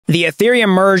The Ethereum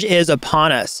merge is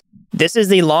upon us. This is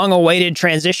the long-awaited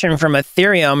transition from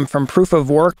Ethereum from proof of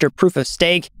work to proof of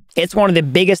stake. It's one of the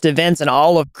biggest events in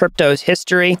all of crypto's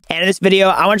history. And in this video,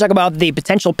 I want to talk about the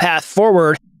potential path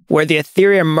forward where the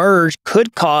Ethereum merge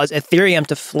could cause Ethereum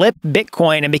to flip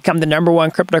Bitcoin and become the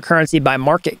 #1 cryptocurrency by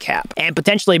market cap and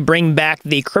potentially bring back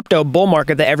the crypto bull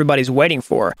market that everybody's waiting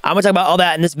for. I'm going to talk about all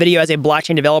that in this video as a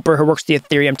blockchain developer who works with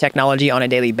the Ethereum technology on a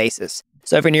daily basis.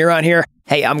 So if you're new around here,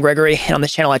 hey, I'm Gregory, and on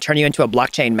this channel, I turn you into a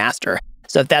blockchain master.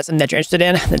 So if that's something that you're interested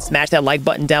in, then smash that like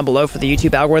button down below for the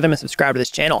YouTube algorithm and subscribe to this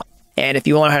channel. And if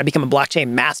you want to learn how to become a blockchain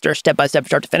master step-by-step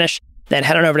start to finish, then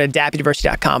head on over to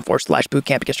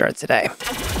dappuniversity.com/bootcamp to get started today.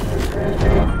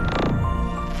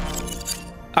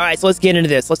 All right, so let's get into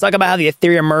this. Let's talk about how the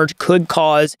Ethereum merge could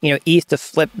cause, ETH to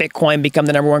flip Bitcoin, become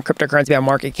the #1 cryptocurrency by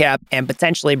market cap, and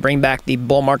potentially bring back the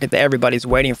bull market that everybody's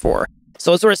waiting for. So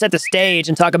let's sort of set the stage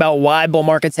and talk about why bull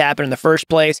markets happen in the first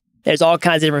place. There's all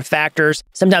kinds of different factors.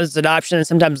 Sometimes it's adoption,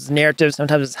 sometimes it's narrative,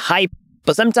 sometimes it's hype,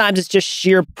 but sometimes it's just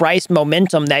sheer price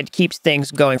momentum that keeps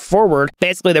things going forward.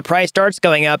 Basically, the price starts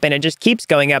going up and it just keeps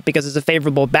going up because there's a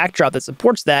favorable backdrop that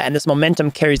supports that, and this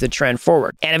momentum carries the trend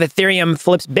forward. And if Ethereum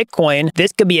flips Bitcoin,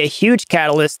 this could be a huge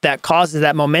catalyst that causes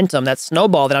that momentum, that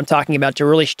snowball that I'm talking about, to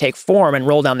really take form and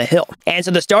roll down the hill. And so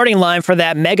the starting line for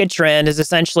that mega trend is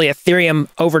essentially Ethereum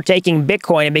overtaking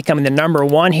Bitcoin and becoming the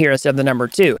 #1 here instead of the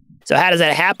 #2. So how does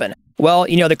that happen? Well,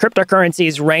 the cryptocurrency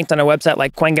is ranked on a website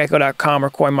like CoinGecko.com or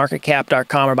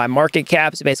CoinMarketCap.com or by market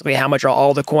cap. So basically, how much are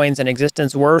all the coins in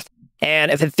existence worth?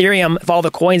 And if all the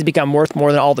coins become worth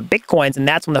more than all the Bitcoins, and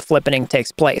that's when the flipping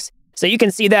takes place. So you can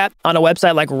see that on a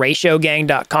website like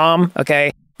ratiogang.com,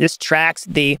 okay? This tracks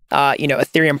the,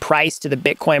 Ethereum price to the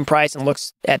Bitcoin price and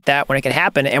looks at that when it can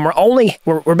happen. And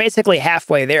we're basically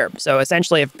halfway there. So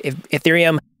essentially, if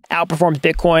Ethereum outperforms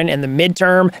Bitcoin in the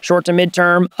midterm, short to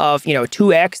midterm of,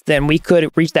 2x, then we could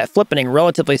reach that flipping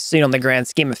relatively soon on the grand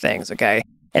scheme of things, okay?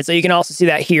 And so you can also see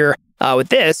that here with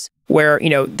this, where,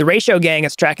 the ratio gang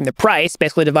is tracking the price,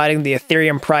 basically dividing the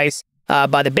Ethereum price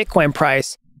by the Bitcoin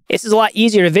price. This is a lot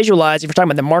easier to visualize if you're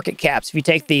talking about the market caps. If you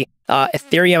take the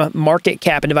Ethereum market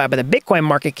cap and divide by the Bitcoin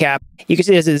market cap, you can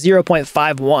see this is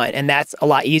 0.51, and that's a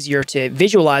lot easier to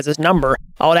visualize this number.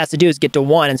 All it has to do is get to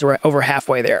 1, and so we're over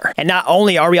halfway there. And not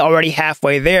only are we already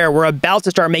halfway there, we're about to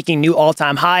start making new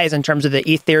all-time highs in terms of the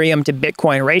Ethereum to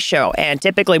Bitcoin ratio. And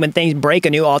typically when things break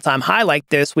a new all-time high like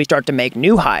this, we start to make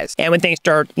new highs. And when things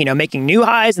start, making new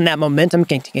highs, and that momentum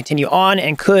can continue on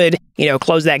and could,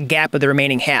 close that gap of the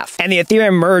remaining half. And the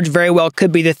Ethereum merge very well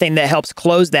could be the thing that helps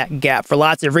close that gap for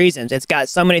lots of reasons. It's got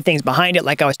so many things behind it,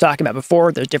 like I was talking about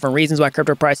before. There's different reasons why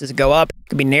crypto prices go up. It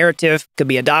could be narrative, could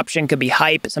be adoption, could be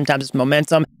hype, sometimes it's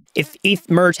momentum. If ETH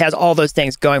merge has all those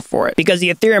things going for it. Because the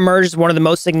Ethereum merge is one of the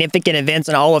most significant events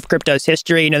in all of crypto's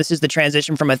history. This is the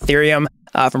transition from Ethereum,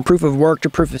 from proof of work to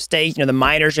proof of stake. The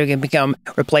miners are going to become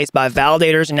replaced by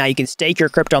validators, and now you can stake your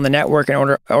crypto on the network in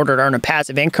order to earn a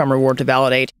passive income reward to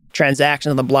validate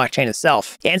transactions on the blockchain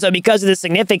itself. And so because of the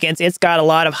significance, it's got a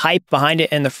lot of hype behind it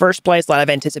in the first place, a lot of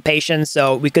anticipation.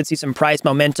 So we could see some price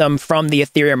momentum from the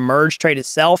Ethereum merge trade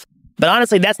itself. But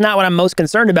honestly, that's not what I'm most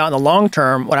concerned about in the long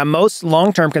term. What I'm most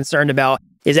long-term concerned about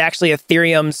is actually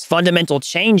Ethereum's fundamental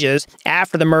changes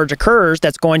after the merge occurs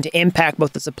that's going to impact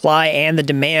both the supply and the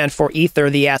demand for Ether,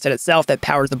 the asset itself that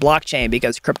powers the blockchain,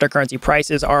 because cryptocurrency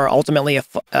prices are ultimately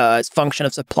a function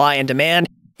of supply and demand.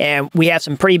 And we have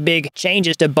some pretty big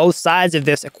changes to both sides of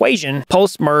this equation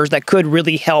post-merge that could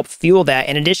really help fuel that,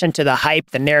 in addition to the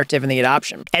hype, the narrative, and the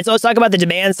adoption. And so let's talk about the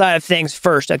demand side of things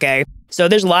first, okay? So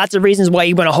there's lots of reasons why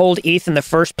you want to hold ETH in the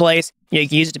first place. You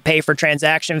can use it to pay for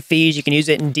transaction fees. You can use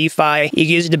it in DeFi. You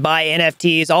can use it to buy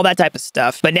NFTs, all that type of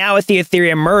stuff. But now with the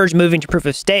Ethereum merge moving to proof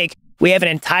of stake, we have an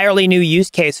entirely new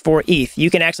use case for ETH. You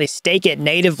can actually stake it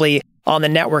natively on the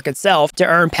network itself to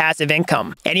earn passive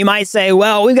income. And you might say,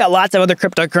 well, we've got lots of other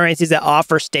cryptocurrencies that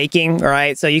offer staking,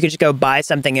 right? So you could just go buy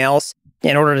something else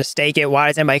in order to stake it. Why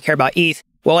does anybody care about ETH?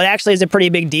 Well, it actually is a pretty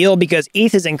big deal because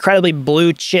ETH is incredibly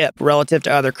blue chip relative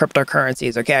to other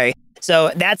cryptocurrencies, okay?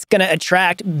 So that's going to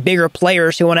attract bigger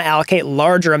players who want to allocate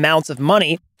larger amounts of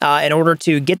money in order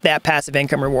to get that passive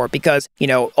income reward. Because,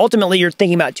 ultimately you're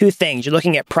thinking about two things. You're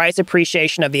looking at price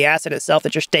appreciation of the asset itself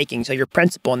that you're staking, so your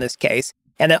principal in this case,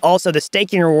 and then also the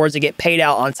staking rewards that get paid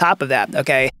out on top of that,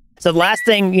 okay? So the last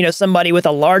thing, somebody with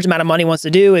a large amount of money wants to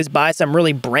do is buy some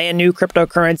really brand new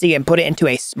cryptocurrency and put it into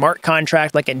a smart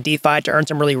contract like in DeFi to earn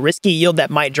some really risky yield that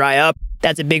might dry up.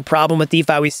 That's a big problem with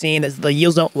DeFi we've seen, is the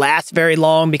yields don't last very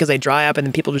long because they dry up and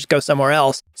then people just go somewhere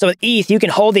else. So with ETH, you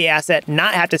can hold the asset,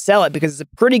 not have to sell it, because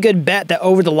it's a pretty good bet that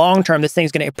over the long term, this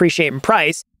thing's going to appreciate in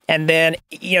price. And then,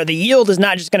 the yield is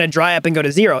not just going to dry up and go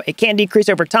to zero. It can decrease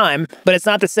over time, but it's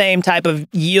not the same type of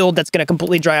yield that's going to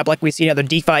completely dry up like we see in other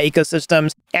DeFi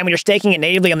ecosystems. And when you're staking it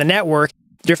natively on the network,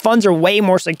 your funds are way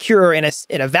more secure in a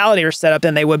validator setup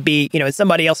than they would be, in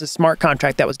somebody else's smart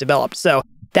contract that was developed. So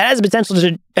that has the potential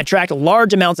to attract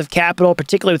large amounts of capital,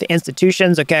 particularly with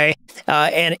institutions, okay?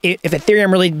 And if Ethereum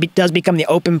really does become the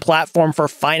open platform for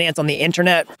finance on the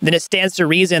internet, then it stands to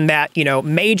reason that,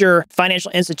 major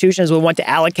financial institutions will want to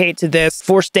allocate to this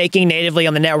for staking natively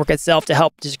on the network itself to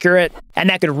help to secure it. And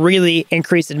that could really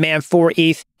increase the demand for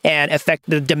ETH and affect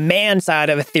the demand side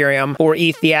of Ethereum or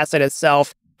ETH, the asset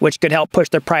itself, which could help push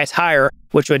the price higher,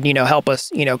 which would, help us,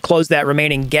 close that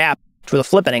remaining gap for the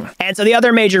flippening. And so the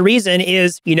other major reason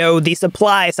is, the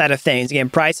supply side of things.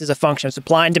 Again, price is a function of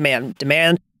supply and demand.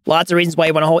 Demand, lots of reasons why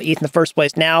you want to hold ETH in the first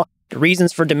place now. The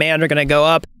reasons for demand are going to go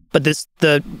up. But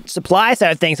the supply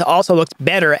side of things also looks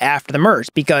better after the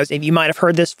merge, because if you might have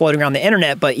heard this floating around the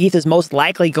internet, but ETH is most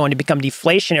likely going to become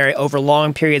deflationary over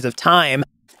long periods of time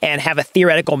and have a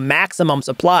theoretical maximum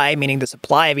supply, meaning the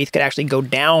supply of ETH could actually go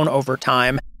down over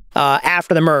time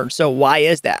after the merge. So why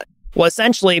is that? Well,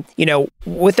 essentially,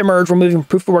 with the merge, we're moving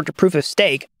proof of work to proof of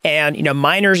stake, and,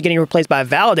 miners getting replaced by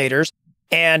validators.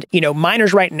 And,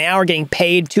 miners right now are getting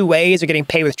paid two ways. They're getting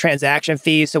paid with transaction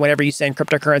fees. So whenever you send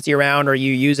cryptocurrency around or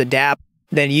you use a Dapp,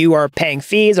 then you are paying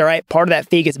fees, all right? Part of that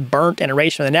fee gets burnt and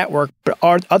erased from the network, but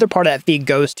other part of that fee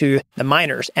goes to the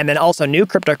miners. And then also new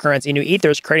cryptocurrency, new Ether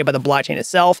is created by the blockchain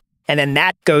itself, and then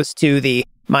that goes to the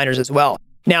miners as well.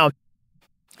 Now,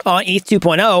 on ETH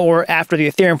 2.0 or after the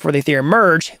Ethereum for the Ethereum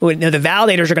merge, the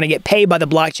validators are going to get paid by the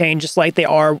blockchain just like they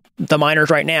are the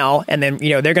miners right now. And then,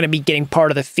 they're going to be getting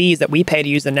part of the fees that we pay to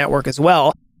use the network as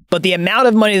well. But the amount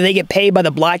of money that they get paid by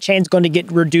the blockchain is going to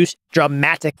get reduced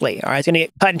dramatically. All right, it's going to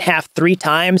get cut in half 3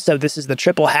 times. So this is the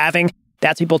triple halving.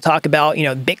 That's what people talk about,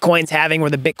 Bitcoin's halving,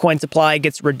 where the Bitcoin supply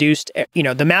gets reduced. The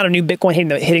amount of new Bitcoin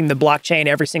hitting the blockchain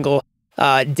every single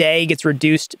day gets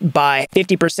reduced by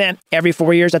 50% every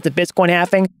 4 years. That's the Bitcoin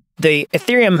halving. The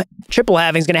Ethereum triple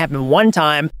halving is going to happen one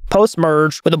time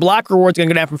post-merge, where the block reward is going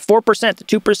to go down from 4%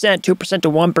 to 2%, 2% to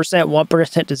 1%,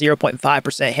 1% to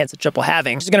 0.5%, hence the triple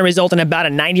halving, which is going to result in about a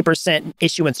 90%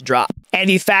 issuance drop. And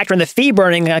if you factor in the fee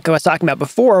burning, like I was talking about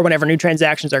before, whenever new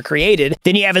transactions are created,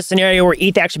 then you have a scenario where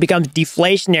ETH actually becomes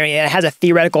deflationary and it has a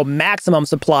theoretical maximum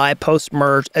supply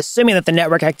post-merge, assuming that the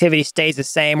network activity stays the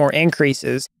same or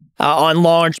increases on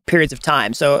large periods of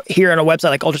time. So here on a website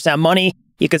like Ultrasound Money,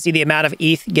 you can see the amount of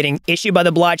ETH getting issued by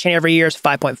the blockchain every year is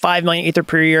 5.5 million Ether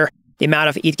per year. The amount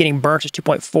of ETH getting burnt is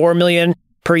 2.4 million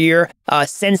per year.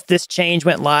 Since this change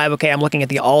went live, okay, I'm looking at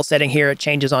the all setting here. It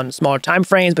changes on smaller time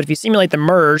frames, but if you simulate the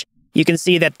merge, you can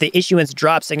see that the issuance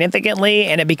drops significantly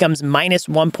and it becomes minus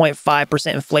 1.5%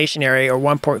 inflationary or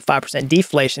 1.5%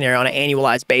 deflationary on an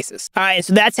annualized basis. All right,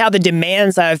 so that's how the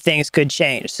demand side of things could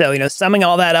change. So, summing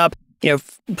all that up,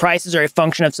 prices are a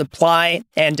function of supply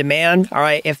and demand. All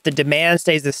right, if the demand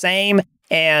stays the same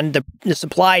and the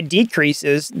supply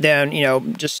decreases, then,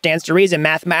 just stands to reason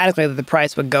mathematically that the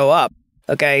price would go up.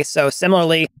 Okay, so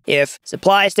similarly, if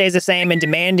supply stays the same and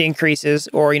demand increases,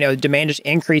 or, demand just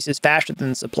increases faster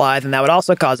than supply, then that would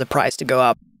also cause the price to go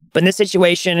up. But in this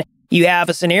situation, you have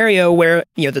a scenario where,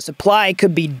 the supply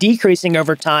could be decreasing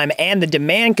over time and the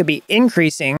demand could be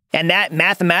increasing, and that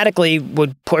mathematically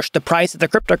would push the price of the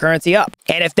cryptocurrency up.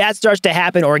 And if that starts to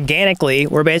happen organically,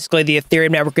 where basically the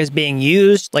Ethereum network is being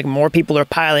used, like more people are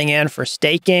piling in for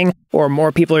staking, or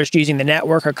more people are just using the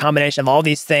network, or a combination of all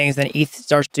these things, then ETH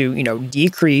starts to,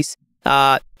 decrease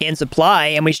in supply,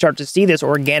 and we start to see this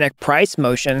organic price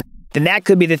motion, then that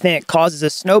could be the thing that causes a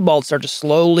snowball to start to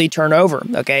slowly turn over,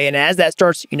 okay? And as that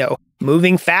starts,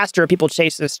 moving faster, people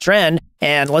chase this trend,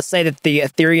 and let's say that the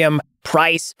Ethereum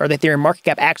price or the Ethereum market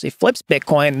cap actually flips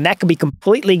Bitcoin, and that could be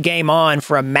completely game on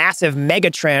for a massive mega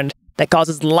trend that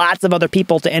causes lots of other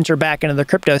people to enter back into the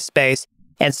crypto space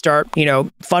and start,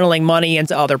 funneling money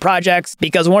into other projects.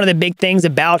 Because one of the big things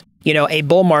about, a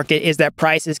bull market is that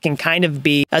prices can kind of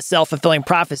be a self-fulfilling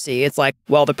prophecy. It's like,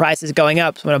 well, the price is going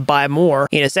up, so I'm going to buy more.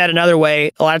 Said another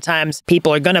way, a lot of times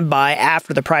people are going to buy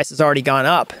after the price has already gone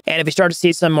up. And if we start to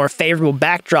see some more favorable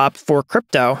backdrop for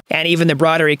crypto and even the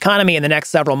broader economy in the next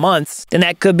several months, then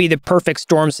that could be the perfect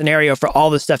storm scenario for all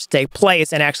this stuff to take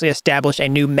place and actually establish a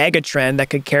new mega trend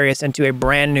that could carry us into a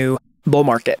brand new bull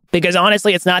market. Because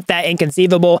honestly, it's not that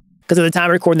inconceivable, because at the time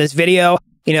of recording this video,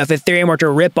 if Ethereum were to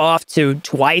rip off to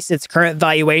twice its current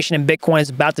valuation and Bitcoin is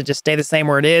about to just stay the same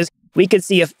where it is, we could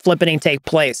see a flippening take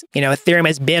place. Ethereum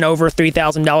has been over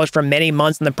 $3,000 for many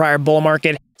months in the prior bull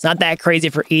market. It's not that crazy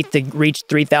for ETH to reach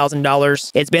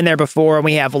 $3,000. It's been there before, and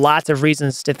we have lots of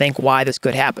reasons to think why this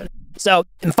could happen. So,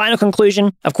 in final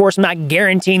conclusion, of course, I'm not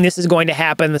guaranteeing this is going to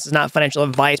happen. This is not financial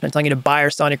advice. I'm not telling you to buy or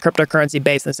sell any cryptocurrency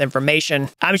based on this information.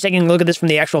 I'm just taking a look at this from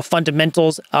the actual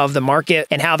fundamentals of the market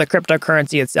and how the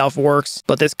cryptocurrency itself works.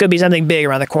 But this could be something big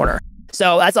around the corner.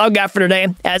 So that's all I've got for today.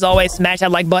 As always, smash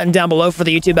that like button down below for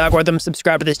the YouTube algorithm.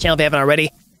 Subscribe to this channel if you haven't already.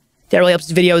 That really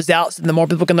helps videos out so the more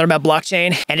people can learn about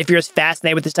blockchain. And if you're as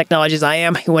fascinated with this technology as I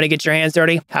am, you want to get your hands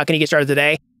dirty, how can you get started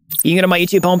today? You can go to my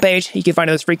YouTube homepage. You can find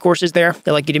those free courses there.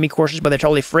 They're like Udemy courses, but they're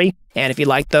totally free. And if you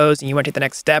like those and you want to take the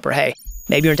next step, or hey,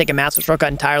 maybe you want to take a master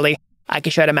shortcut entirely, I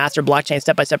can show you how to master blockchain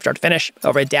step-by-step start to finish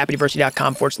over at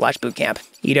dappuniversity.com/bootcamp.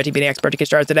 You don't have to be an expert to get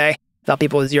started today. Help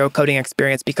people with zero coding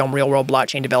experience become real-world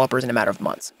blockchain developers in a matter of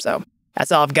months. So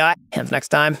that's all I've got. Until next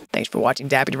time, thanks for watching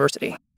Dapp University.